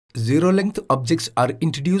Zero length objects are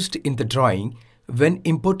introduced in the drawing when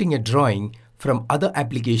importing a drawing from other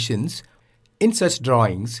applications. In such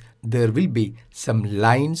drawings, there will be some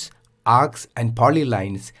lines, arcs and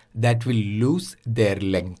polylines that will lose their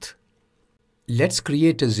length. Let's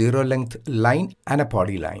create a zero length line and a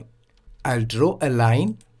polyline. I'll draw a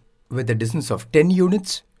line with a distance of 10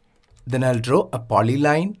 units. Then I'll draw a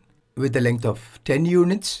polyline with a length of 10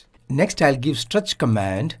 units. Next, I'll give stretch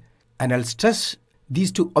command and I'll stretch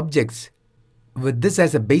these two objects with this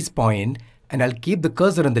as a base point, and I'll keep the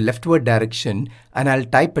cursor in the leftward direction and I'll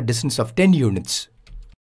type a distance of 10 units.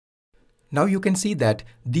 Now you can see that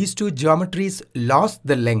these two geometries lost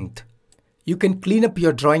the length. You can clean up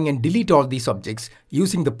your drawing and delete all these objects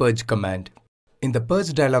using the purge command. In the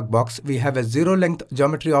purge dialog box, we have a zero length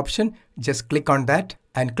geometry option. Just click on that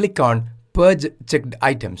and click on purge checked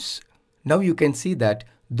items. Now you can see that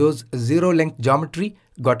those zero length geometry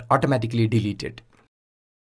got automatically deleted.